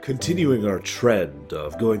Continuing our trend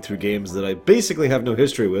of going through games that I basically have no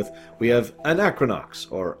history with, we have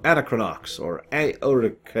Anachronox, or Anachronox.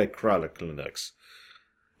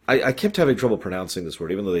 I kept having trouble pronouncing this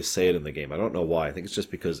word, even though they say it in the game. I don't know why. I think it's just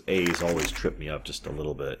because A's always trip me up just a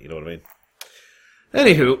little bit. You know what I mean?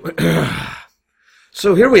 Anywho,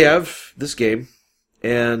 so here we have this game,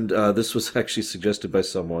 and this was actually suggested by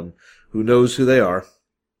someone who knows who they are.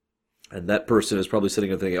 And that person is probably sitting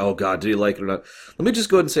there thinking, oh god, did he like it or not? Let me just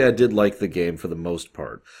go ahead and say I did like the game for the most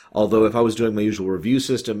part. Although if I was doing my usual review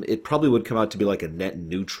system, it probably would come out to be like a net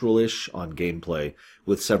neutral-ish on gameplay,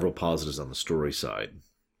 with several positives on the story side.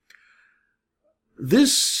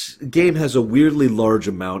 This game has a weirdly large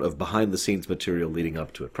amount of behind-the-scenes material leading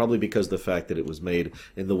up to it, probably because of the fact that it was made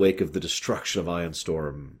in the wake of the destruction of Iron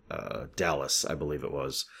Storm, Dallas, I believe it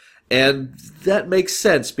was. And that makes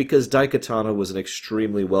sense because Daikatana was an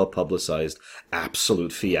extremely well-publicized,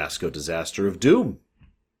 absolute fiasco disaster of doom.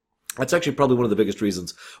 That's actually probably one of the biggest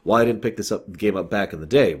reasons why I didn't pick this game up back in the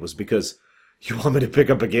day, was because you want me to pick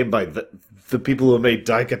up a game by the people who made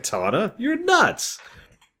Daikatana? You're nuts!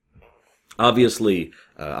 Obviously,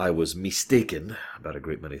 I was mistaken about a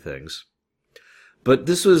great many things. But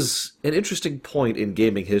this was an interesting point in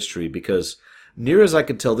gaming history because, near as I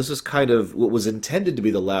can tell, this is kind of what was intended to be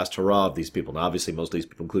the last hurrah of these people. Now, obviously, most of these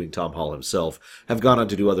people, including Tom Hall himself, have gone on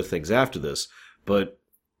to do other things after this. But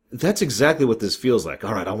that's exactly what this feels like.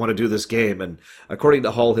 All right, I want to do this game. And according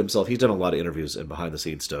to Hall himself, he's done a lot of interviews and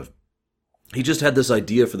behind-the-scenes stuff. He just had this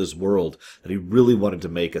idea for this world that he really wanted to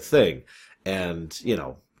make a thing. And, you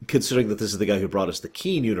know, considering that this is the guy who brought us the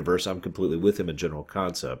Keen universe, I'm completely with him in general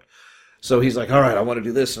concept. So he's like, all right, I want to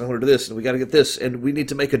do this, and I want to do this, and we got to get this, and we need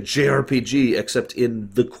to make a JRPG, except in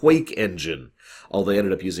the Quake engine. Although they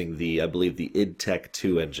ended up using I believe the id Tech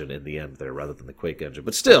 2 engine in the end there, rather than the Quake engine.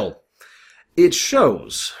 But still, it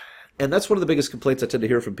shows. And that's one of the biggest complaints I tend to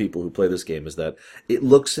hear from people who play this game, is that it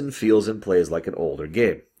looks and feels and plays like an older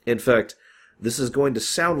game. In fact, this is going to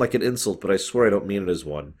sound like an insult, but I swear I don't mean it as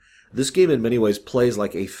one. This game in many ways plays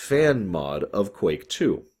like a fan mod of Quake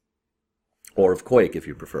 2. Or of Quake, if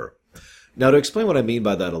you prefer. Now, to explain what I mean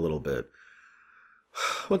by that a little bit,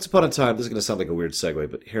 once upon a time, this is going to sound like a weird segue,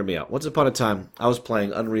 but hear me out. Once upon a time, I was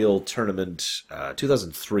playing Unreal Tournament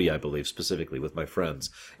 2003, I believe, specifically, with my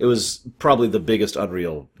friends. It was probably the biggest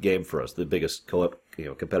Unreal game for us, the biggest co-op,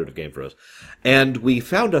 competitive game for us. And we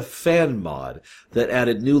found a fan mod that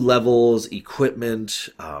added new levels, equipment,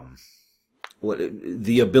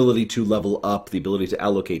 the ability to level up, the ability to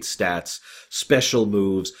allocate stats, special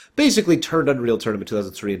moves, basically turned Unreal Tournament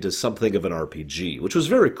 2003 into something of an RPG, which was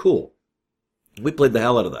very cool. We played the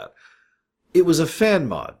hell out of that. It was a fan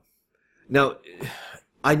mod. Now,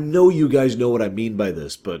 I know you guys know what I mean by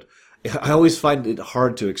this, but I always find it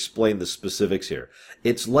hard to explain the specifics here.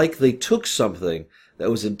 It's like they took something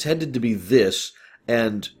that was intended to be this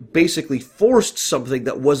and basically forced something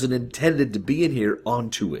that wasn't intended to be in here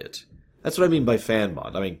onto it. That's what I mean by fan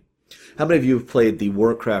mod. I mean, how many of you have played the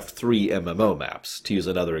Warcraft 3 MMO maps, to use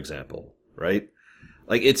another example, right?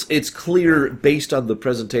 Like, it's clear, based on the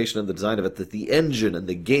presentation and the design of it, that the engine and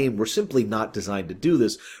the game were simply not designed to do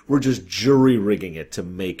this. We're just jury-rigging it to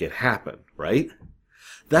make it happen, right?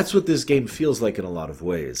 That's what this game feels like in a lot of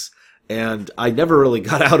ways. And I never really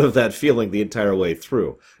got out of that feeling the entire way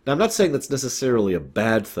through. Now, I'm not saying that's necessarily a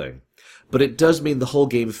bad thing, but it does mean the whole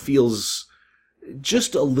game feels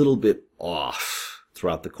just a little bit off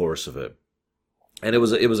throughout the course of it. And it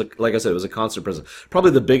was like I said, it was a constant presence.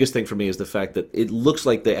 Probably the biggest thing for me is the fact that it looks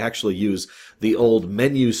like they actually use the old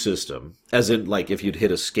menu system, as in, like, if you'd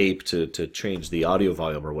hit escape to change the audio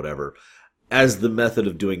volume or whatever, as the method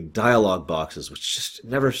of doing dialogue boxes, which just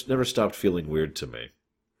never stopped feeling weird to me.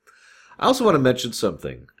 I also want to mention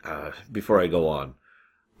something before I go on.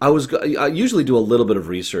 I usually do a little bit of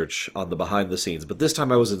research on the behind the scenes, but this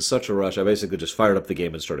time I was in such a rush, I basically just fired up the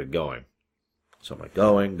game and started going. So I'm like,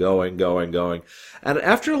 going. And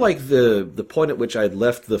after, like, the point at which I had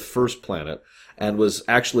left the first planet and was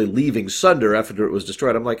actually leaving Sunder after it was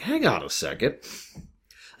destroyed, I'm like, hang on a second.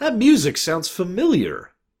 That music sounds familiar.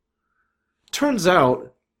 Turns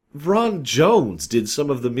out, Ron Jones did some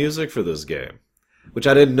of the music for this game, which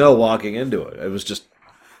I didn't know walking into it. It was just,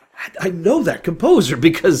 I know that composer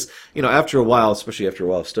because, after a while, especially after a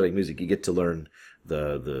while of studying music, you get to learn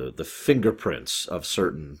the fingerprints of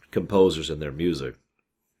certain composers in their music.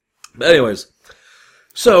 But anyways,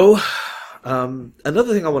 so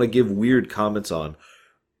another thing I want to give weird comments on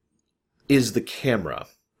is the camera.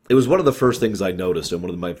 It was one of the first things I noticed, and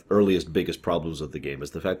one of my earliest, biggest problems with the game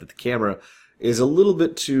is the fact that the camera is a little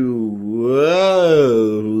bit too,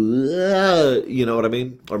 you know what I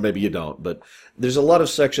mean? Or maybe you don't, but there's a lot of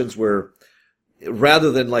sections where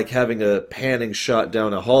rather than like having a panning shot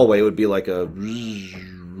down a hallway, it would be like a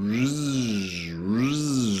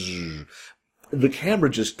the camera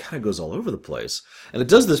just kind of goes all over the place, and it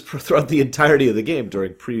does this throughout the entirety of the game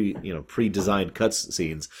during pre-designed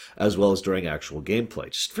cutscenes as well as during actual gameplay.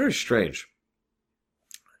 Just very strange.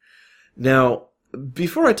 Now,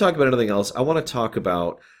 before I talk about anything else, I want to talk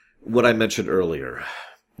about what I mentioned earlier.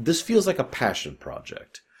 This feels like a passion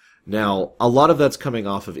project. Now, a lot of that's coming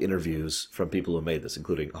off of interviews from people who made this,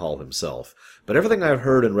 including Hall himself. But everything I've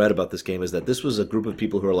heard and read about this game is that this was a group of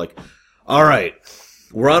people who are like, all right,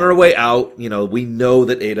 we're on our way out. You know, we know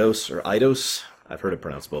that Eidos, I've heard it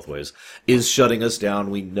pronounced both ways, is shutting us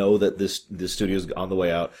down. We know that this studio's on the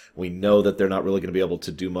way out. We know that they're not really going to be able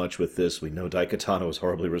to do much with this. We know Daikatana was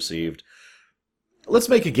horribly received. Let's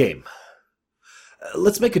make a game.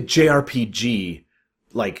 Let's make a JRPG,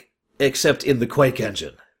 like, except in the Quake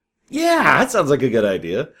engine. Yeah, that sounds like a good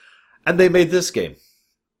idea. And they made this game.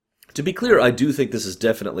 To be clear, I do think this is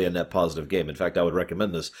definitely a net positive game. In fact, I would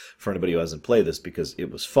recommend this for anybody who hasn't played this because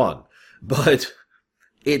it was fun. But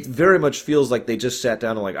it very much feels like they just sat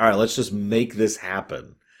down and like, all right, let's just make this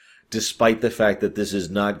happen. Despite the fact that this is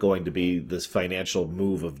not going to be this financial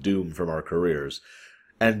move of doom from our careers.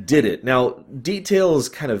 And did it. Now, details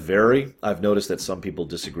kind of vary. I've noticed that some people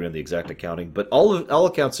disagree on the exact accounting, but all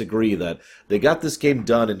accounts agree that they got this game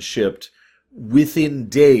done and shipped within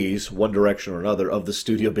days, one direction or another, of the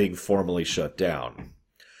studio being formally shut down.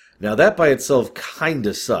 Now, that by itself kind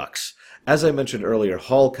of sucks. As I mentioned earlier,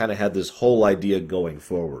 Hall kind of had this whole idea going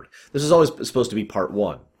forward. This is always supposed to be part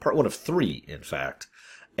one of 3, in fact.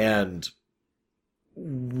 And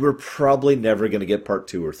we're probably never going to get part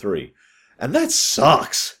 2 or 3. And that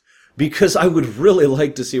sucks, because I would really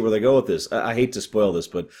like to see where they go with this. I hate to spoil this,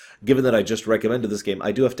 but given that I just recommended this game,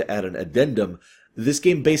 I do have to add an addendum. This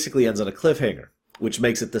game basically ends on a cliffhanger, which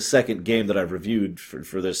makes it the second game that I've reviewed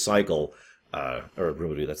for this cycle, or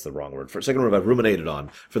that's the wrong word, for second one I've ruminated on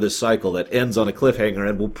for this cycle that ends on a cliffhanger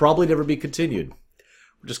and will probably never be continued.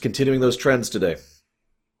 We're just continuing those trends today.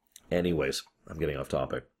 Anyways, I'm getting off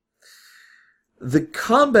topic. The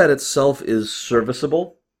combat itself is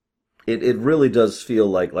serviceable. It really does feel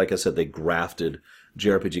like I said, they grafted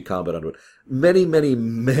JRPG combat onto it. Many, many,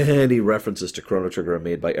 many references to Chrono Trigger are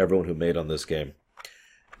made by everyone who made on this game.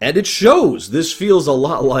 And it shows! This feels a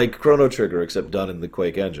lot like Chrono Trigger, except done in the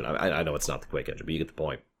Quake engine. I know it's not the Quake engine, but you get the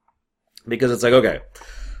point. Because it's like, okay,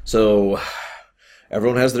 so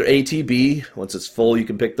everyone has their ATB. Once it's full, you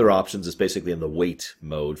can pick their options. It's basically in the wait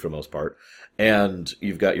mode for the most part. And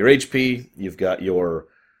you've got your HP, you've got your...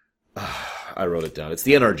 I wrote it down. It's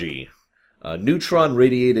the NRG. Neutron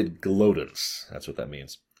Radiated Gloatance. That's what that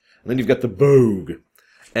means. And then you've got the Bogue.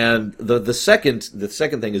 And the second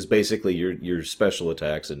thing is basically your special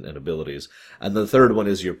attacks and abilities. And the third one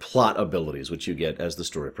is your plot abilities, which you get as the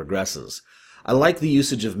story progresses. I like the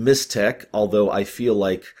usage of Mistech, although I feel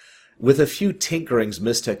like with a few tinkerings,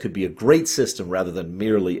 Mistech could be a great system rather than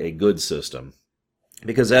merely a good system.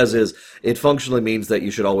 Because as is, it functionally means that you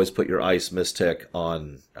should always put your Ice Mistech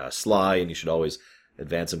on Sly, and you should always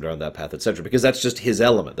advance him down that path, etc. Because that's just his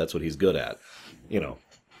element. That's what he's good at. You know,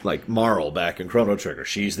 like Marle back in Chrono Trigger.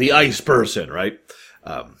 She's the ice person, right?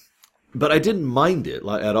 But I didn't mind it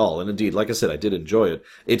at all. And indeed, like I said, I did enjoy it.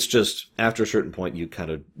 It's just, after a certain point, you kind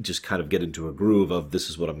of get into a groove of, this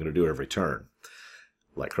is what I'm going to do every turn.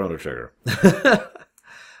 Like Chrono Trigger.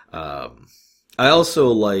 I also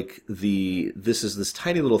like this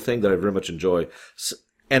tiny little thing that I very much enjoy.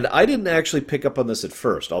 And I didn't actually pick up on this at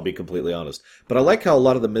first, I'll be completely honest. But I like how a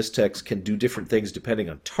lot of the Mistechs can do different things depending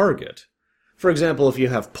on target. For example, if you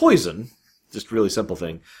have poison, just a really simple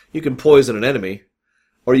thing, you can poison an enemy,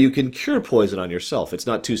 or you can cure poison on yourself. It's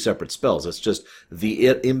not two separate spells, it's just the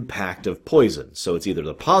impact of poison. So it's either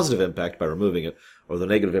the positive impact by removing it, or the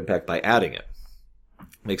negative impact by adding it.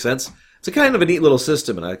 Make sense? It's a kind of a neat little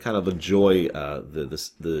system, and I kind of enjoy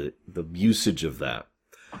the usage of that.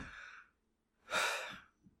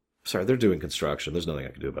 Sorry, they're doing construction. There's nothing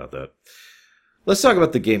I can do about that. Let's talk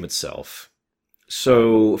about the game itself.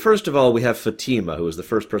 So, first of all, we have Fatima, who is the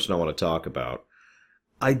first person I want to talk about.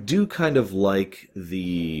 I do kind of like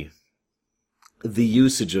the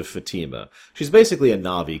usage of Fatima. She's basically a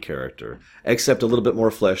Navi character, except a little bit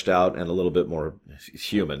more fleshed out and a little bit more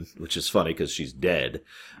human, which is funny because she's dead.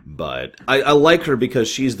 But I like her because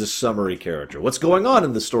she's the summary character. What's going on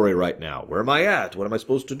in the story right now? Where am I at? What am I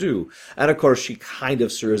supposed to do? And of course, she kind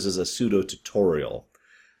of serves as a pseudo-tutorial.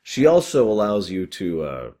 She also allows you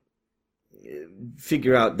to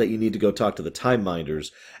figure out that you need to go talk to the Time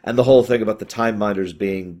Minders, and the whole thing about the Time Minders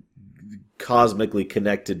being cosmically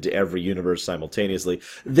connected to every universe simultaneously.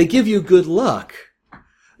 They give you good luck.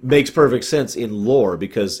 makes perfect sense in lore,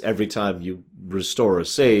 because every time you restore a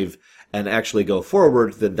save and actually go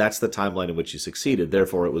forward, then that's the timeline in which you succeeded.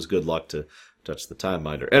 Therefore, it was good luck to touch the time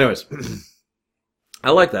miner. Anyways,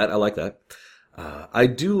 I like that. I like that. I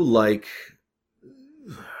do like...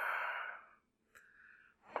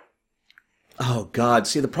 Oh, God.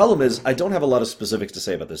 See, the problem is I don't have a lot of specifics to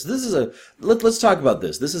say about this. This is a... Let's talk about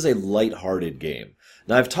this. This is a lighthearted game.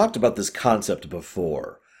 Now, I've talked about this concept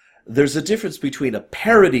before. There's a difference between a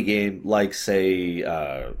parody game like, say,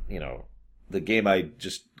 the game I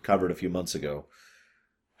just covered a few months ago.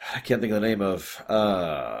 I can't think of the name of...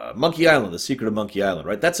 Monkey Island, The Secret of Monkey Island,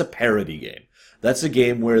 right? That's a parody game. That's a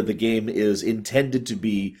game where the game is intended to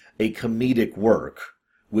be a comedic work,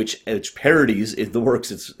 which parodies the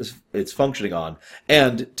works it's functioning on,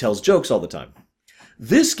 and tells jokes all the time.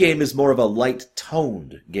 This game is more of a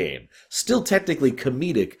light-toned game. Still technically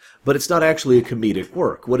comedic, but it's not actually a comedic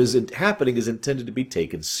work. What is happening is intended to be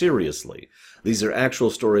taken seriously. These are actual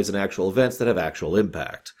stories and actual events that have actual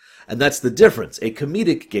impact. And that's the difference. A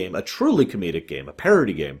comedic game, a truly comedic game, a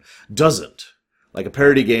parody game, doesn't. Like, a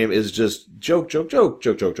parody game is just joke, joke, joke,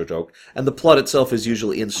 joke, joke, joke, joke, and the plot itself is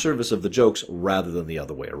usually in service of the jokes rather than the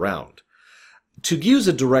other way around. To use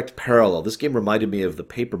a direct parallel, this game reminded me of the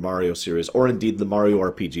Paper Mario series, or indeed the Mario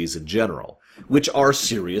RPGs in general, which are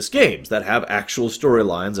serious games that have actual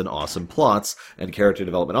storylines and awesome plots and character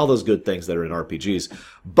development, all those good things that are in RPGs,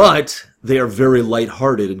 but they are very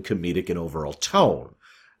lighthearted and comedic in overall tone.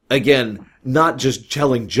 Again, not just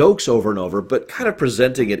telling jokes over and over, but kind of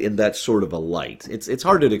presenting it in that sort of a light. It's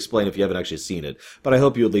hard to explain if you haven't actually seen it, but I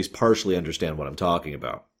hope you at least partially understand what I'm talking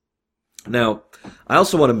about. Now, I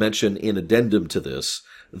also want to mention in addendum to this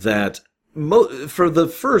that for the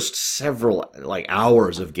first several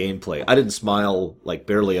hours of gameplay, I didn't smile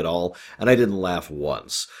barely at all, and I didn't laugh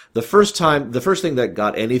once. The first thing that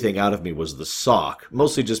got anything out of me was the sock,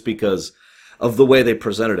 mostly just because of the way they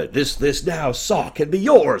presented it. This now sock can be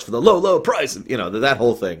yours for the low, low price. That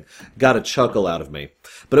whole thing got a chuckle out of me.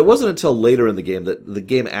 But it wasn't until later in the game that the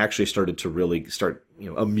game actually started to really start,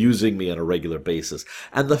 amusing me on a regular basis.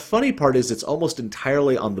 And the funny part is it's almost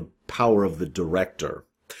entirely on the power of the director.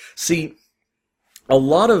 See, a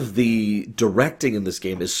lot of the directing in this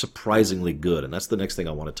game is surprisingly good, and that's the next thing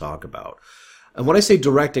I want to talk about. And when I say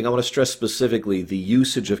directing, I want to stress specifically the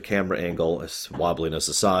usage of camera angle, wobbliness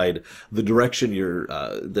aside, the direction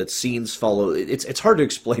that scenes follow. It's hard to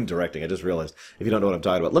explain directing, I just realized, if you don't know what I'm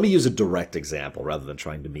talking about. Let me use a direct example rather than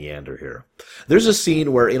trying to meander here. There's a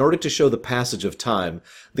scene where, in order to show the passage of time,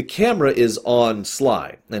 the camera is on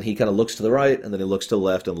Sly, and he kind of looks to the right, and then he looks to the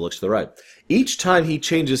left, and looks to the right. Each time he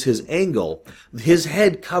changes his angle, his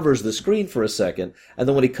head covers the screen for a second, and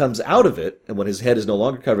then when he comes out of it, and when his head is no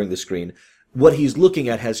longer covering the screen, what he's looking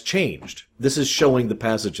at has changed. This is showing the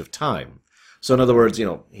passage of time. So in other words,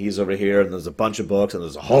 he's over here and there's a bunch of books and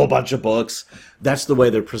there's a whole bunch of books. That's the way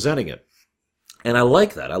they're presenting it. And I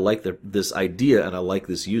like that. I like this idea, and I like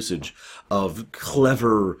this usage of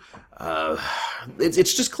clever...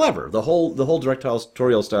 it's just clever. The whole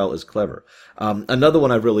directorial style is clever. Another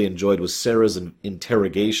one I really enjoyed was Sarah's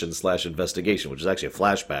interrogation/investigation, which is actually a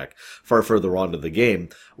flashback far further on to the game,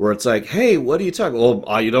 where it's like, hey, what are you talking about?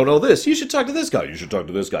 Oh, you don't know this. You should talk to this guy. You should talk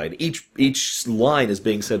to this guy. And each line is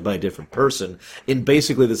being said by a different person in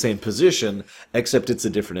basically the same position, except it's a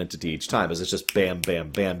different entity each time, as it's just bam, bam,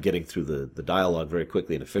 bam, getting through the dialogue very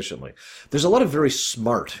quickly and efficiently. There's a lot of very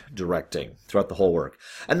smart directing throughout the whole work.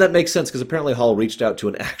 And that makes sense, because apparently Hall reached out to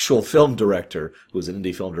an actual film director, who was an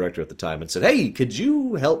indie film director at the time, and said, hey, could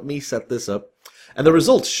you help me set this up? And the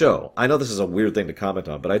results show. I know this is a weird thing to comment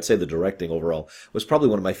on, but I'd say the directing overall was probably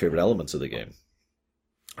one of my favorite elements of the game.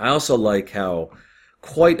 I also like how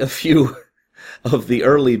quite a few of the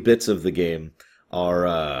early bits of the game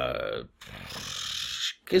are,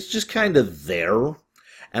 it's just kind of there,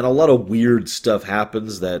 and a lot of weird stuff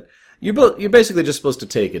happens that you're basically just supposed to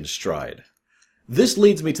take in stride. This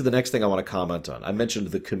leads me to the next thing I want to comment on. I mentioned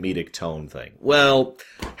the comedic tone thing. Well,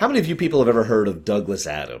 how many of you people have ever heard of Douglas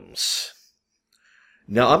Adams?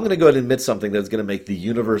 Now, I'm going to go ahead and admit something that's going to make the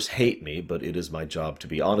universe hate me, but it is my job to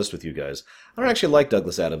be honest with you guys. I don't actually like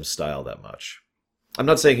Douglas Adams' style that much. I'm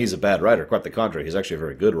not saying he's a bad writer. Quite the contrary. He's actually a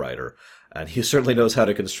very good writer. And he certainly knows how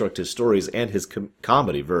to construct his stories and his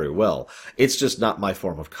comedy very well. It's just not my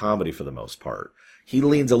form of comedy for the most part. He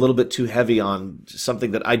leans a little bit too heavy on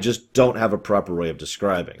something that I just don't have a proper way of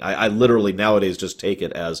describing. I literally nowadays just take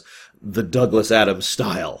it as the Douglas Adams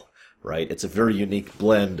style, right? It's a very unique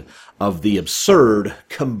blend of the absurd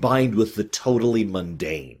combined with the totally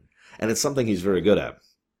mundane. And it's something he's very good at.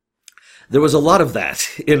 There was a lot of that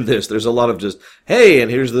in this. There's a lot of just, hey, and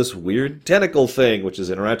here's this weird tentacle thing, which is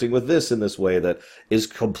interacting with this in this way that is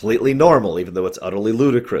completely normal, even though it's utterly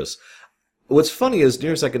ludicrous. What's funny is,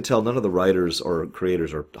 near as I can tell, none of the writers or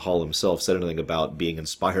creators or Hall himself said anything about being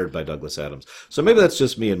inspired by Douglas Adams. So maybe that's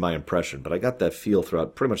just me and my impression, but I got that feel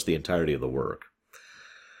throughout pretty much the entirety of the work.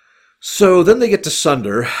 So then they get to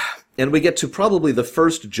Sunder, and we get to probably the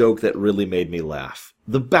first joke that really made me laugh.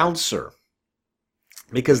 The bouncer.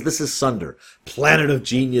 Because this is Sunder, planet of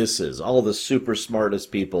geniuses, all the super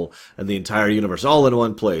smartest people in the entire universe, all in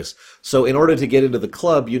one place. So in order to get into the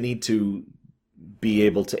club, you need to be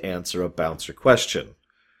able to answer a bouncer question.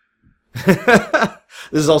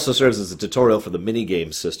 This also serves as a tutorial for the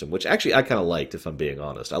minigame system, which actually I kind of liked, if I'm being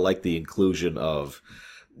honest. I like the inclusion of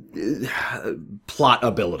plot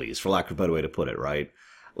abilities, for lack of a better way to put it, right?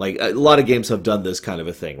 Like, a lot of games have done this kind of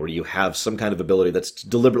a thing, where you have some kind of ability that's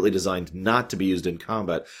deliberately designed not to be used in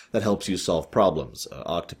combat that helps you solve problems.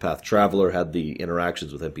 Octopath Traveler had the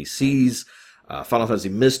interactions with NPCs. Final Fantasy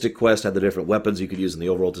Mystic Quest had the different weapons you could use in the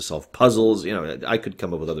overworld to solve puzzles. You know, I could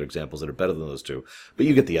come up with other examples that are better than those two, but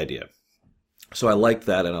you get the idea. So I like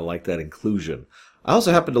that, and I like that inclusion. I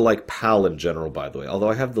also happen to like Pal in general, by the way, although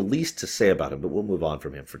I have the least to say about him, but we'll move on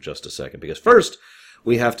from him for just a second, because first,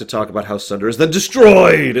 we have to talk about how Sunder is then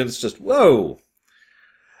destroyed, and it's just, whoa!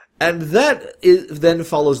 And then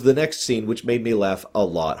follows the next scene, which made me laugh a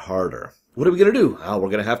lot harder. What are we going to do? Oh, we're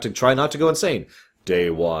going to have to try not to go insane. Day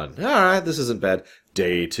 1. Alright, this isn't bad.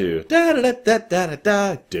 Day 2.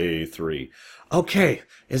 Da-da-da-da-da-da-da. Day 3. Okay,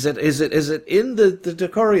 is it in the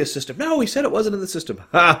Decoria system? No, he said it wasn't in the system.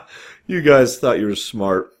 Ha! You guys thought you were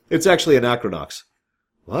smart. It's actually Anachronox.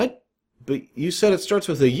 What? But you said it starts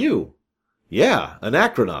with a U. Yeah,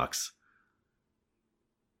 Anachronox.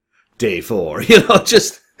 Day 4. You know,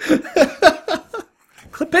 just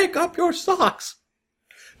pick up your socks.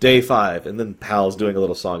 Day 5, and then Pal's doing a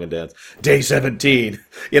little song and dance. Day 17,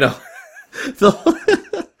 you know.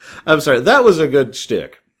 I'm sorry, that was a good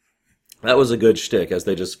shtick. That was a good shtick, as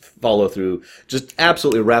they just follow through, just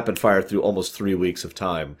absolutely rapid fire through almost 3 weeks of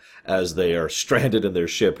time as they are stranded in their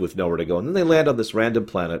ship with nowhere to go. And then they land on this random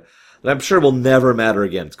planet that I'm sure will never matter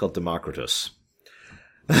again. It's called Democritus.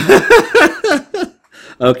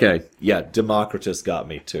 Okay, yeah, Democritus got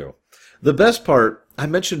me too. The best part, I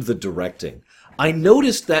mentioned the directing. I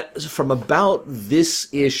noticed that from about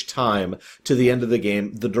this-ish time to the end of the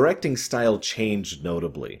game, the directing style changed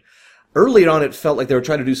notably. Early on, it felt like they were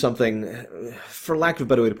trying to do something, for lack of a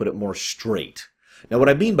better way to put it, more straight. Now, what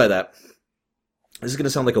I mean by that, this is going to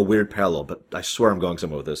sound like a weird parallel, but I swear I'm going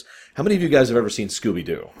somewhere with this. How many of you guys have ever seen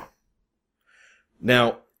Scooby-Doo?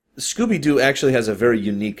 Now, Scooby-Doo actually has a very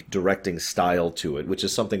unique directing style to it, which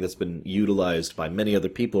is something that's been utilized by many other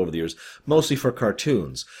people over the years, mostly for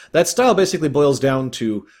cartoons. That style basically boils down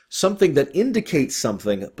to something that indicates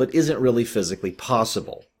something, but isn't really physically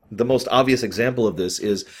possible. The most obvious example of this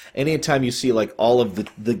is anytime you see like all of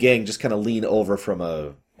the gang just kind of lean over from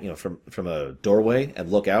a from a doorway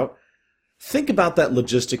and look out. Think about that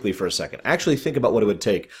logistically for a second. Actually think about what it would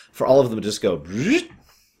take for all of them to just go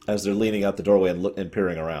as they're leaning out the doorway and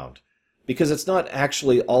peering around. Because it's not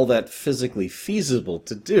actually all that physically feasible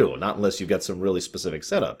to do, not unless you've got some really specific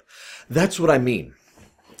setup. That's what I mean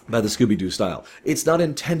by the Scooby-Doo style. It's not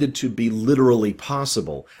intended to be literally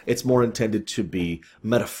possible. It's more intended to be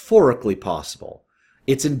metaphorically possible.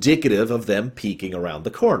 It's indicative of them peeking around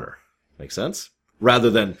the corner. Make sense? Rather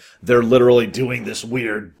than they're literally doing this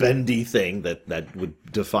weird bendy thing that would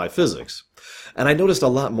defy physics. And I noticed a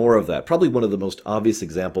lot more of that. Probably one of the most obvious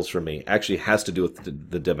examples for me actually has to do with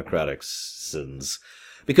the Democratic sins.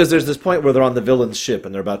 Because there's this point where they're on the villain's ship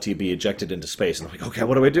and they're about to be ejected into space. And they're like, okay,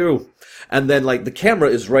 what do I do? And then, like, the camera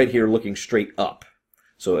is right here looking straight up.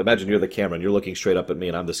 So imagine you're the camera and you're looking straight up at me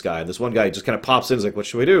and I'm this guy. And this one guy just kind of pops in and is like, what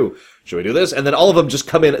should we do? Should we do this? And then all of them just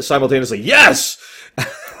come in simultaneously. Yes!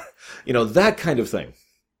 You know, that kind of thing.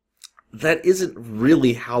 That isn't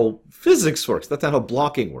really how physics works. That's not how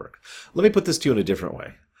blocking works. Let me put this to you in a different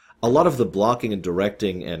way. A lot of the blocking and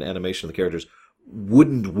directing and animation of the characters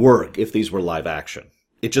wouldn't work if these were live action.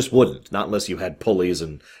 It just wouldn't. Not unless you had pulleys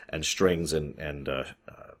and strings and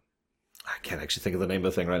I can't actually think of the name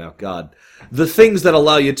of the thing right now. God. The things that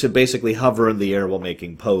allow you to basically hover in the air while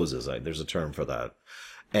making poses. There's a term for that.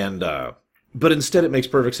 And, but instead it makes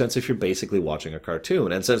perfect sense if you're basically watching a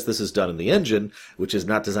cartoon. And since this is done in the engine, which is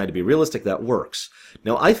not designed to be realistic, that works.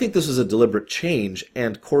 Now, I think this is a deliberate change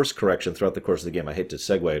and course correction throughout the course of the game. I hate to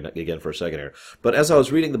segue again for a second here. But as I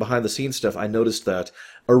was reading the behind-the-scenes stuff, I noticed that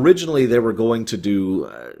originally they were going to do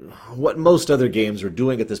what most other games are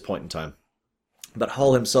doing at this point in time. But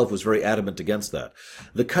Hall himself was very adamant against that.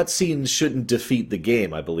 The cutscenes shouldn't defeat the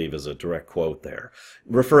game, I believe is a direct quote there,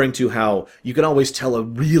 referring to how you can always tell a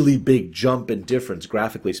really big jump in difference,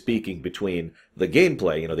 graphically speaking, between the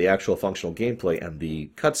gameplay, the actual functional gameplay, and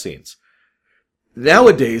the cutscenes.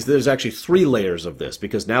 Nowadays, there's actually 3 layers of this,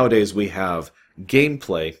 because nowadays we have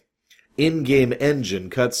gameplay, in-game engine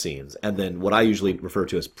cutscenes, and then what I usually refer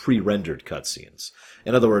to as pre-rendered cutscenes.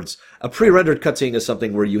 In other words, a pre-rendered cutscene is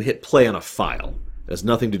something where you hit play on a file. It has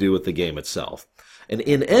nothing to do with the game itself. An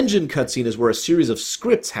in-engine cutscene is where a series of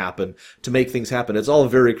scripts happen to make things happen. It's all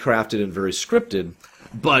very crafted and very scripted,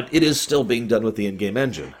 but it is still being done with the in-game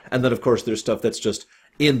engine. And then, of course, there's stuff that's just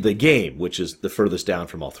in the game, which is the furthest down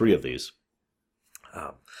from all 3 of these.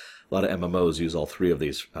 A lot of MMOs use all 3 of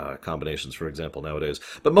these combinations, for example, nowadays.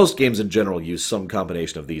 But most games in general use some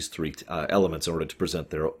combination of these 3 elements in order to present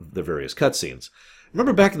their various cutscenes.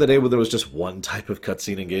 Remember back in the day when there was just one type of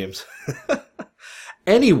cutscene in games?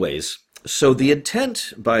 Anyways, so the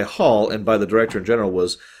intent by Hall and by the director in general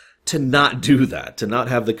was to not do that, to not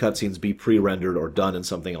have the cutscenes be pre-rendered or done in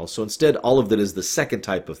something else. So instead, all of that is the second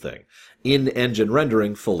type of thing, in-engine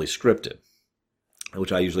rendering, fully scripted,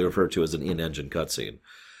 which I usually refer to as an in-engine cutscene.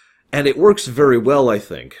 And it works very well, I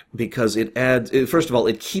think, because it adds, first of all,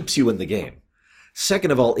 it keeps you in the game.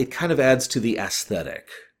 Second of all, it kind of adds to the aesthetic.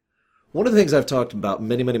 One of the things I've talked about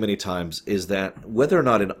many, many, many times is that whether or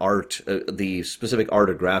not an art, the specific art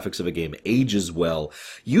or graphics of a game ages well,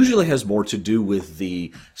 usually has more to do with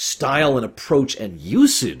the style and approach and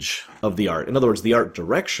usage of the art. In other words, the art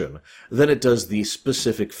direction, than it does the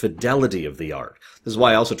specific fidelity of the art. This is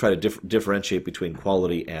why I also try to differentiate between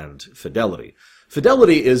quality and fidelity.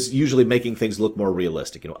 Fidelity is usually making things look more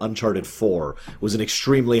realistic. Uncharted 4 was an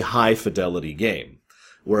extremely high-fidelity game.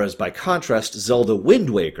 Whereas, by contrast, Zelda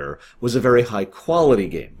Wind Waker was a very high-quality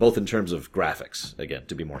game, both in terms of graphics, again,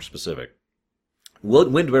 to be more specific.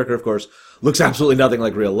 Wind Waker, of course, looks absolutely nothing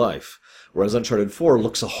like real life, whereas Uncharted 4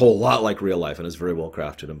 looks a whole lot like real life and is very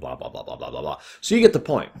well-crafted and blah, blah, blah, blah, blah, blah, blah. So you get the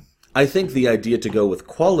point. I think the idea to go with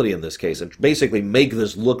quality in this case and basically make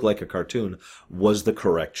this look like a cartoon was the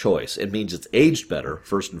correct choice. It means it's aged better,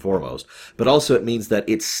 first and foremost, but also it means that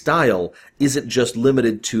its style isn't just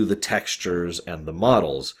limited to the textures and the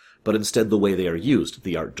models, but instead the way they are used,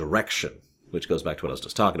 the art direction, which goes back to what I was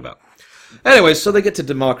just talking about. Anyway, so they get to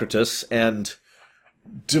Democritus, and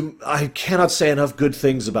I cannot say enough good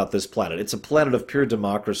things about this planet. It's a planet of pure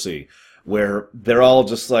democracy, where they're all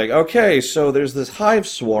just like, okay, so there's this hive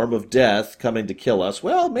swarm of death coming to kill us.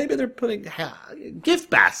 Well, maybe they're putting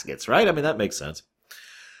gift baskets, right? I mean, that makes sense.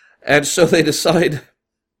 And so they decide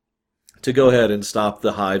to go ahead and stop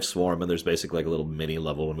the hive swarm, and there's basically like a little mini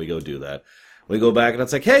level when we go do that. We go back, and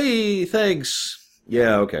it's like, hey, thanks.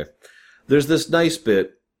 Yeah, okay. There's this nice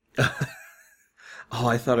bit. Oh,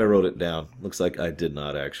 I thought I wrote it down. Looks like I did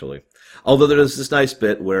not, actually. Although there's this nice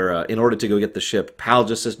bit where, in order to go get the ship, Pal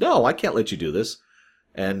just says, no, I can't let you do this.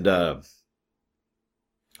 And,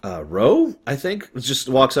 Ro, I think, just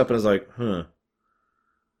walks up and is like,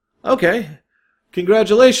 okay,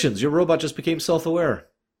 congratulations, your robot just became self-aware.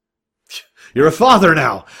 You're a father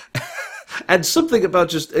now! And something about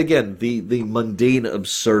just, again, the mundane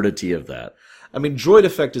absurdity of that. I mean, droid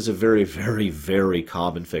effect is a very, very, very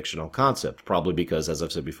common fictional concept, probably because, as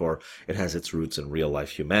I've said before, it has its roots in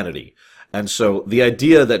real-life humanity. And so the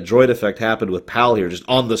idea that droid effect happened with Pal here, just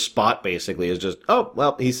on the spot, basically, is just, oh,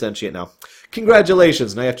 well, he's sentient now.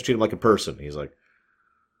 Congratulations, now you have to treat him like a person. He's like,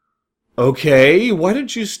 okay, why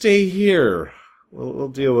don't you stay here? We'll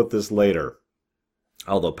deal with this later.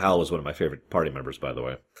 Although Pal was one of my favorite party members, by the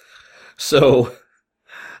way. So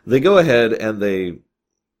they go ahead and they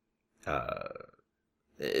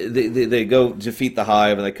go defeat the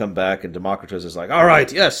hive, and they come back, and Democritus is like, all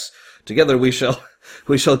right, yes, together we shall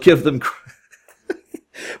give them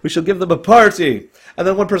a party. And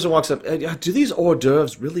then one person walks up, do these hors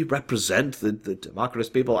d'oeuvres really represent the Democritus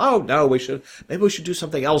people? Oh no, maybe we should do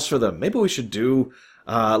something else for them. Maybe we should do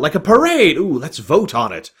like a parade. Ooh, let's vote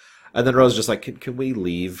on it. And then Rose's just like, can we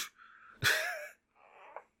leave?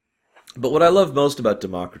 But what I love most about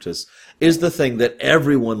Democritus is the thing that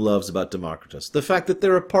everyone loves about Democritus. The fact that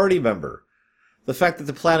they're a party member. The fact that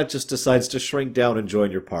the planet just decides to shrink down and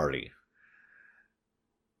join your party.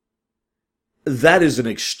 That is an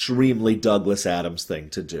extremely Douglas Adams thing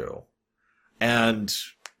to do. And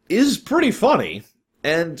is pretty funny.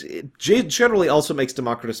 And it generally also makes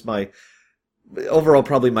Democritus overall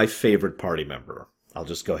probably my favorite party member. I'll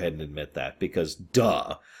just go ahead and admit that, because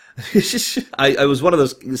duh. I was one of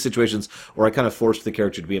those situations where I kind of forced the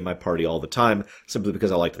character to be in my party all the time, simply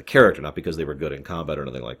because I liked the character, not because they were good in combat or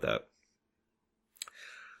anything like that.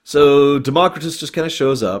 So Democritus just kind of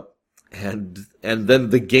shows up, And then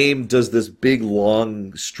the game does this big,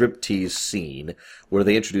 long striptease scene where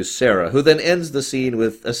they introduce Sarah, who then ends the scene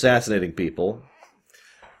with assassinating people.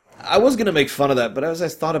 I was going to make fun of that, but as I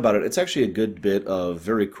thought about it, it's actually a good bit of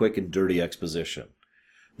very quick and dirty exposition.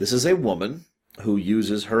 This is a woman who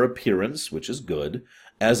uses her appearance, which is good,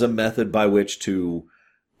 as a method by which to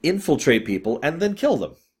infiltrate people and then kill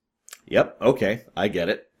them. Yep, okay, I get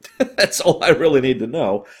it. That's all I really need to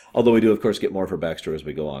know, although we do, of course, get more of her backstory as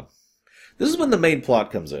we go on. This is when the main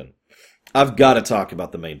plot comes in. I've got to talk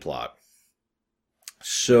about the main plot.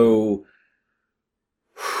 So,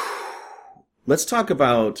 let's talk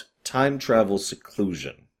about time travel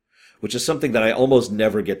seclusion, which is something that I almost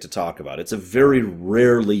never get to talk about. It's a very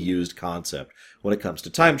rarely used concept when it comes to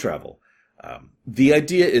time travel. The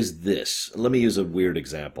idea is this. Let me use a weird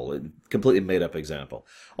example, a completely made-up example.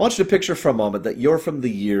 I want you to picture for a moment that you're from the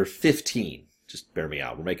year 15. Just bear me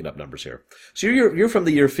out. We're making up numbers here. So you're from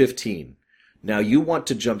the year 15. Now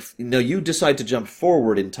you decide to jump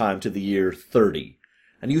forward in time to the year 30.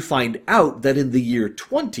 And you find out that in the year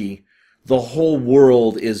 20, the whole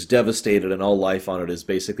world is devastated and all life on it is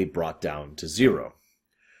basically brought down to zero.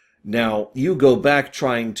 Now, you go back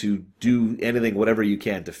trying to do anything, whatever you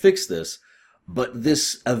can to fix this, but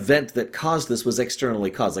this event that caused this was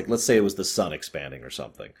externally caused. Like, let's say it was the sun expanding or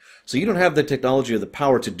something. So you don't have the technology or the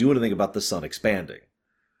power to do anything about the sun expanding.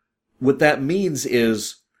 What that means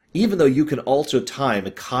is, even though you can alter time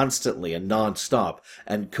constantly and non-stop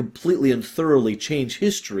and completely and thoroughly change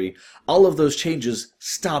history, all of those changes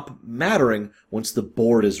stop mattering once the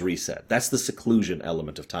board is reset. That's the seclusion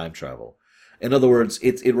element of time travel. In other words,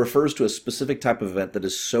 it refers to a specific type of event that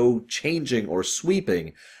is so changing or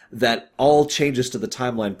sweeping that all changes to the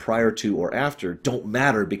timeline prior to or after don't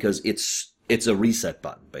matter because it's a reset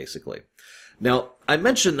button, basically. Now, I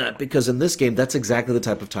mention that because in this game, that's exactly the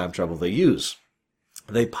type of time travel they use.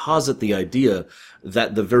 They posit the idea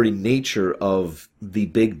that the very nature of the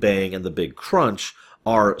Big Bang and the Big Crunch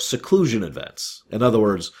are seclusion events. In other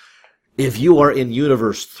words, if you are in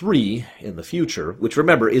Universe 3 in the future, which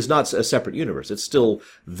remember is not a separate universe, it's still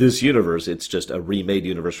this universe, it's just a remade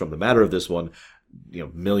universe from the matter of this one,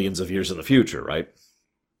 millions of years in the future, right?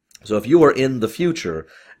 So if you are in the future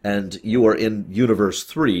and you are in Universe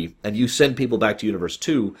 3 and you send people back to Universe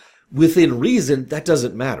 2, within reason, that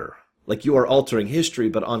doesn't matter. Like, you are altering history,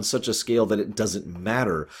 but on such a scale that it doesn't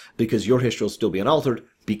matter because your history will still be unaltered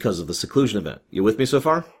because of the seclusion event. You with me so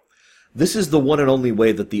far? This is the one and only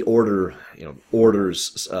way that the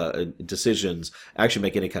order's decisions actually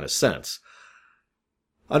make any kind of sense.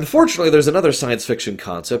 Unfortunately, there's another science fiction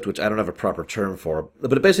concept, which I don't have a proper term for,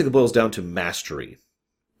 but it basically boils down to mastery.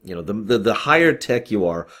 The higher tech you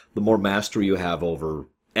are, the more mastery you have over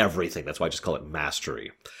everything. That's why I just call it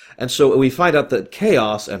mastery. And so we find out that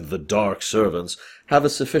Chaos and the Dark Servants have a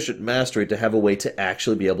sufficient mastery to have a way to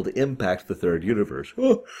actually be able to impact the third universe.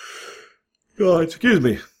 Oh, God, excuse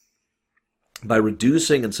me. By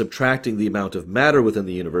reducing and subtracting the amount of matter within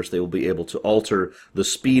the universe, they will be able to alter the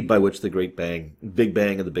speed by which the Big Bang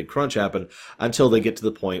and the Big Crunch happen until they get to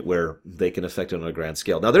the point where they can affect it on a grand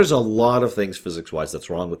scale. Now, there's a lot of things physics-wise that's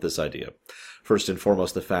wrong with this idea. First and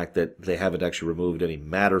foremost, the fact that they haven't actually removed any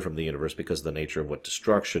matter from the universe because of the nature of what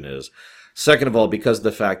destruction is. Second of all, because of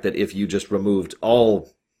the fact that if you just removed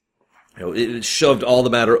all, it shoved all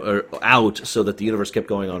the matter out so that the universe kept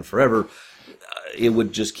going on forever, it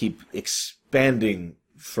would just keep expanding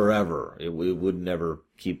forever. It would never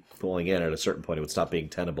keep going in. At a certain point, it would stop being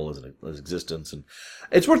tenable as existence. And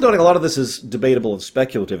it's worth noting a lot of this is debatable and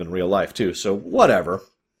speculative in real life, too, so whatever.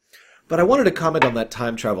 But I wanted to comment on that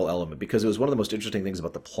time travel element because it was one of the most interesting things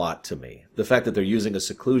about the plot to me. The fact that they're using a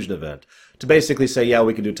seclusion event to basically say, yeah,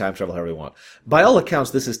 we can do time travel however we want. By all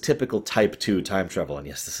accounts, this is typical Type 2 time travel. And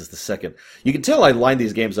yes, this is the second. You can tell I lined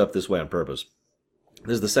these games up this way on purpose.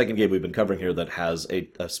 This is the second game we've been covering here that has a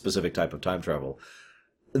specific type of time travel.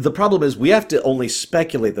 The problem is we have to only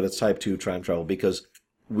speculate that it's Type 2 time travel because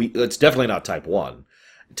it's definitely not Type 1.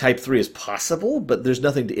 Type 3 is possible, but there's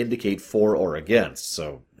nothing to indicate for or against,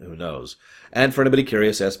 so who knows. And for anybody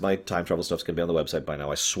curious, yes, my time travel stuff's going to be on the website by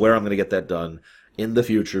now. I swear I'm going to get that done in the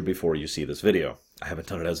future before you see this video. I haven't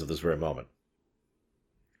done it as of this very moment.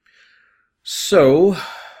 So,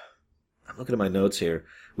 I'm looking at my notes here.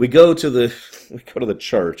 We go to the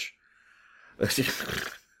church.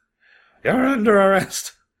 You're under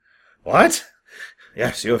arrest. What?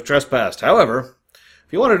 Yes, you have trespassed. However,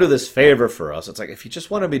 if you want to do this favor for us, it's like, if you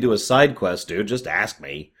just wanted me to do a side quest, dude, just ask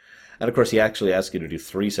me. And of course, he actually asks you to do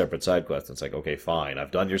 3 separate side quests. It's like, okay, fine,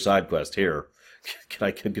 I've done your side quest here. Can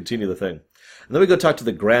I continue the thing? And then we go talk to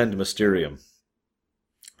the Grand Mysterium.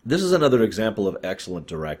 This is another example of excellent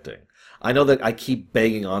directing. I know that I keep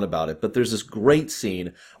banging on about it, but there's this great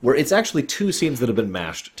scene where it's actually two scenes that have been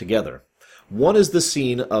mashed together. One is the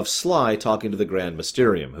scene of Sly talking to the Grand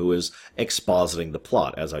Mysterium, who is expositing the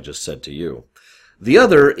plot, as I just said to you. The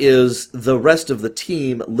other is the rest of the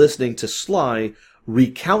team listening to Sly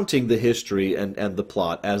recounting the history and the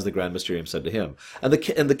plot as the Grand Mysterium said to him. And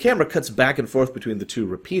the camera cuts back and forth between the two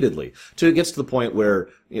repeatedly, till it gets to the point where,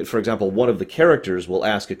 for example, one of the characters will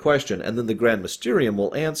ask a question, and then the Grand Mysterium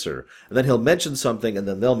will answer. And then he'll mention something, and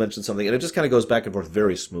then they'll mention something, and it just kind of goes back and forth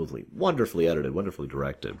very smoothly. Wonderfully edited, wonderfully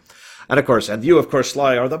directed. And of course, and you, of course,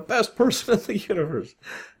 Sly, are the best person in the universe.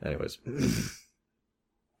 Anyways.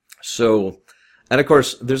 So... And of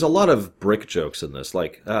course, there's a lot of brick jokes in this,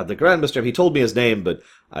 like, the Grand Mysterium, he told me his name, but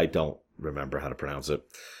I don't remember how to pronounce it.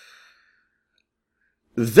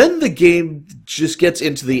 Then the game just gets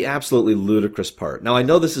into the absolutely ludicrous part. Now, I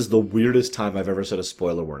know this is the weirdest time I've ever said a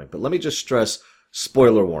spoiler warning, but let me just stress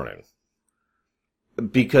spoiler warning.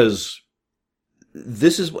 Because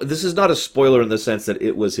this is not a spoiler in the sense that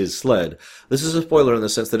it was his sled. This is a spoiler in the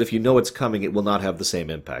sense that if you know it's coming, it will not have the same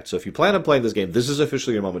impact. So if you plan on playing this game, this is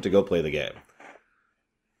officially your moment to go play the game.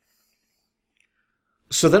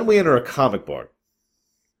 So then we enter a comic book.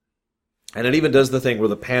 And it even does the thing where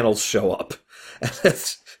the panels show up.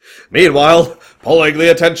 Meanwhile, pulling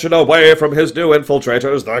the attention away from his new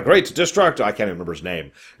infiltrators, the Great Destructor, I can't even remember his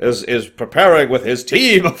name, is preparing with his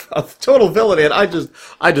team of total villainy, and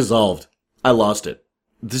I dissolved. I lost it.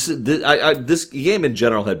 This game in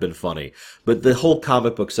general had been funny, but the whole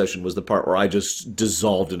comic book session was the part where I just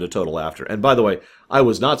dissolved into total laughter. And by the way, I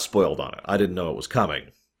was not spoiled on it. I didn't know it was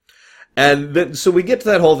coming. And then, so we get to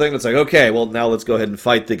that whole thing. It's like, okay, well, now let's go ahead and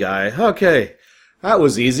fight the guy. Okay, that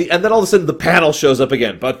was easy. And then all of a sudden the panel shows up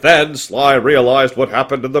again. But then Sly realized what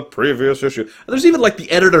happened in the previous issue. And there's even like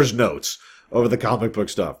the editor's notes over the comic book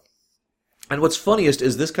stuff. And what's funniest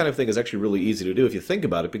is this kind of thing is actually really easy to do if you think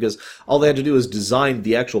about it, because all they had to do is design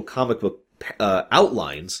the actual comic book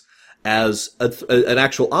outlines as an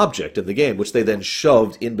actual object in the game, which they then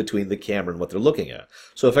shoved in between the camera and what they're looking at.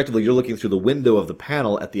 So effectively, you're looking through the window of the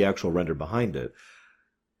panel at the actual render behind it.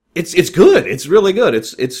 It's good. It's really good.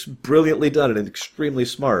 It's brilliantly done and extremely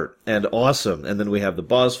smart and awesome. And then we have the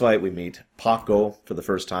boss fight. We meet Paco for the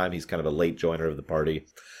first time. He's kind of a late joiner of the party.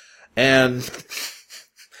 And,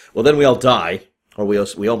 well, then we all die, or we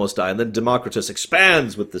almost die. And then Democritus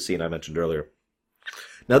expands with the scene I mentioned earlier.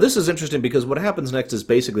 Now, this is interesting because what happens next is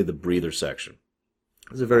basically the breather section.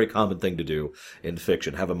 It's a very common thing to do in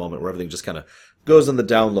fiction, have a moment where everything just kind of goes on the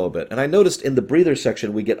down low bit. And I noticed in the breather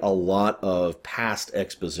section, we get a lot of past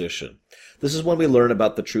exposition. This is when we learn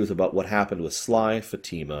about the truth about what happened with Sly,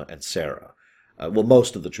 Fatima, and Sarah. Well,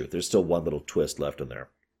 most of the truth. There's still one little twist left in there.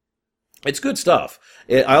 It's good stuff.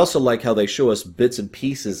 I also like how they show us bits and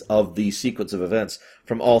pieces of the sequence of events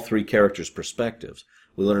from all three characters' perspectives.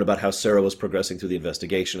 We learn about how Sarah was progressing through the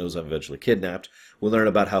investigation and was eventually kidnapped. We learn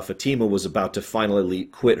about how Fatima was about to finally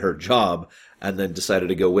quit her job and then decided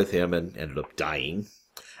to go with him and ended up dying.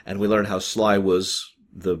 And we learn how Sly was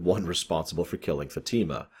the one responsible for killing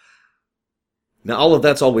Fatima. Now, all of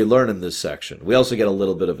that's all we learn in this section. We also get a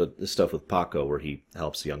little bit of stuff with Paco, where he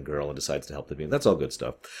helps a young girl and decides to help the being. That's all good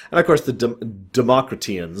stuff. And, of course, the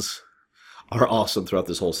Democritians are awesome throughout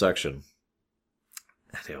this whole section.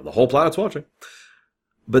 You know, the whole planet's watching.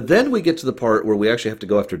 But then we get to the part where we actually have to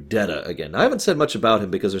go after Detta again. Now, I haven't said much about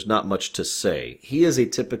him because there's not much to say. He is a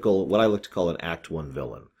typical, what I like to call an Act 1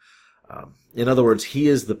 villain. In other words, he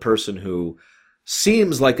is the person who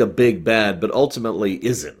seems like a big bad, but ultimately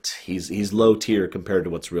isn't. He's low tier compared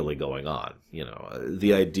to what's really going on. You know,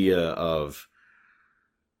 the idea of...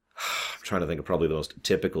 I'm trying to think of probably the most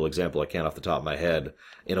typical example I can off the top of my head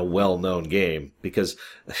in a well-known game, because...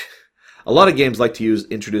 A lot of games like to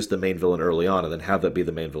introduce the main villain early on and then have that be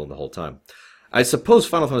the main villain the whole time. I suppose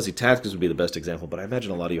Final Fantasy Tactics would be the best example, but I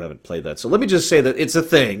imagine a lot of you haven't played that. So let me just say that it's a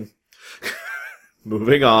thing.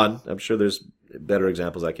 Moving on. I'm sure there's better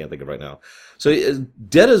examples I can't think of right now. So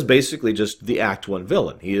Detta's basically just the Act 1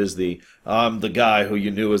 villain. He is the guy who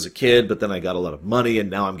you knew as a kid, but then I got a lot of money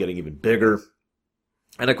and now I'm getting even bigger.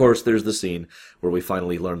 And of course there's the scene where we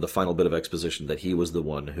finally learn the final bit of exposition that he was the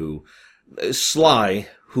one who... Sly,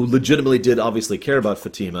 who legitimately did obviously care about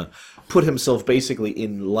Fatima, put himself basically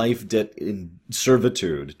in life debt, in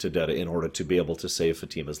servitude to Detta in order to be able to save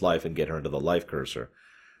Fatima's life and get her into the life cursor.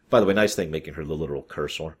 By the way, nice thing making her the literal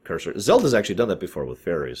cursor. Zelda's actually done that before with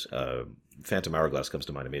fairies. Phantom Hourglass comes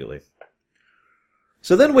to mind immediately.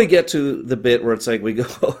 So then we get to the bit where it's like we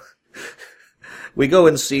go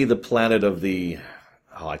and see the planet of the...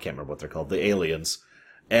 Oh, I can't remember what they're called. The aliens.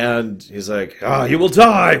 And he's like, you will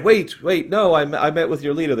die! Wait, no, I met with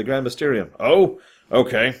your leader, the Grand Mysterium. Oh,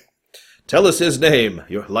 okay. Tell us his name.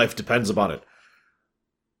 Your life depends upon it.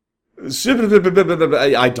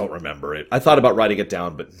 I don't remember it. I thought about writing it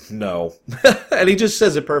down, but no. And he just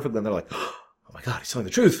says it perfectly, and they're like, oh my god, he's telling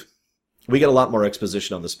the truth. We get a lot more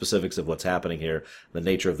exposition on the specifics of what's happening here, the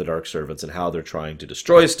nature of the Dark Servants, and how they're trying to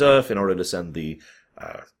destroy stuff in order to send the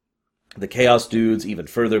Chaos Dudes even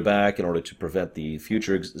further back in order to prevent the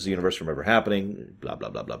future universe from ever happening, blah, blah,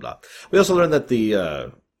 blah, blah, blah. We also learn that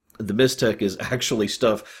the Mystech is actually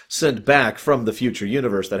stuff sent back from the future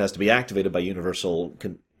universe that has to be activated by universal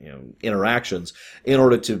interactions in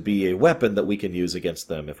order to be a weapon that we can use against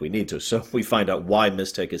them if we need to. So we find out why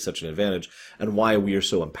Mystech is such an advantage and why we are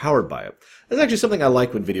so empowered by it. That's actually something I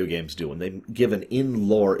like when video games do, when they give an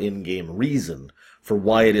in-lore, in-game reason for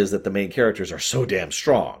why it is that the main characters are so damn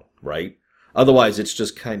strong, right? Otherwise, it's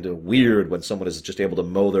just kind of weird when someone is just able to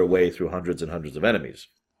mow their way through hundreds and hundreds of enemies.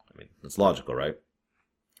 I mean, it's logical, right?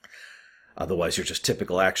 Otherwise, you're just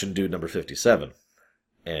typical action dude number 57.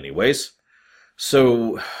 Anyways,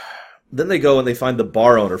 so then they go and they find the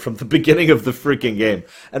bar owner from the beginning of the freaking game.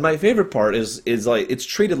 And my favorite part is like, it's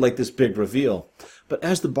treated like this big reveal. But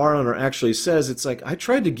as the bar owner actually says, it's like, I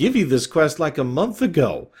tried to give you this quest like a month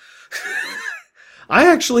ago. I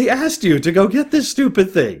actually asked you to go get this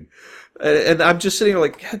stupid thing. And I'm just sitting here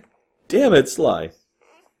like, God damn it, Sly.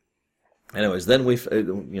 Anyways, then we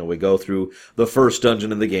go through the first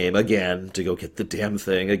dungeon in the game again to go get the damn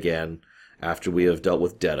thing again after we have dealt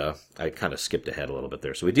with Detta. I kind of skipped ahead a little bit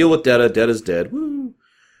there. So we deal with Detta. Detta's dead. Woo!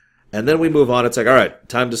 And then we move on. It's like, all right,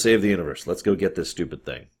 time to save the universe. Let's go get this stupid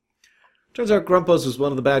thing. Turns out Grumpos was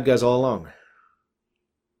one of the bad guys all along.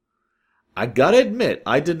 I gotta admit,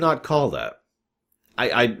 I did not call that.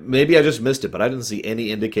 Maybe I just missed it, but I didn't see any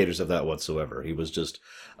indicators of that whatsoever. He was just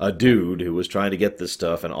a dude who was trying to get this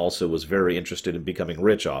stuff and also was very interested in becoming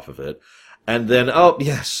rich off of it. And then, oh,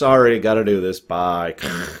 yeah, sorry, gotta do this, bye.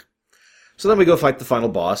 So then we go fight the final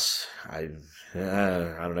boss. I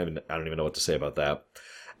don't even know what to say about that.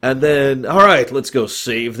 And then, all right, let's go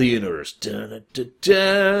save the universe.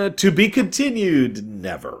 To be continued,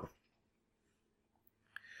 never.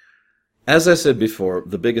 As I said before,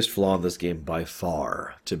 the biggest flaw in this game by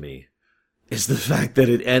far, to me, is the fact that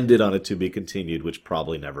it ended on a to be continued, which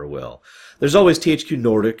probably never will. There's always THQ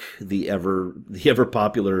Nordic, the ever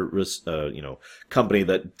popular company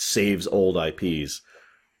that saves old IPs.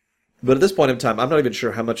 But at this point in time, I'm not even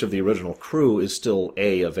sure how much of the original crew is still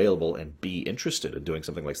A, available, and B, interested in doing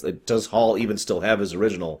something like this. Does Hall even still have his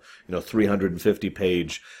original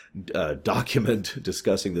 350-page document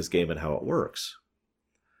discussing this game and how it works?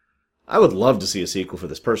 I would love to see a sequel for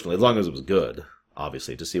this personally, as long as it was good,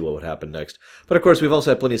 obviously, to see what would happen next. But of course, we've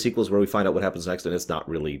also had plenty of sequels where we find out what happens next, and it's not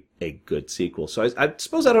really a good sequel. So I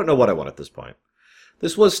suppose I don't know what I want at this point.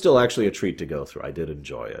 This was still actually a treat to go through. I did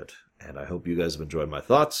enjoy it, and I hope you guys have enjoyed my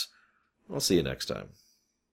thoughts. I'll see you next time.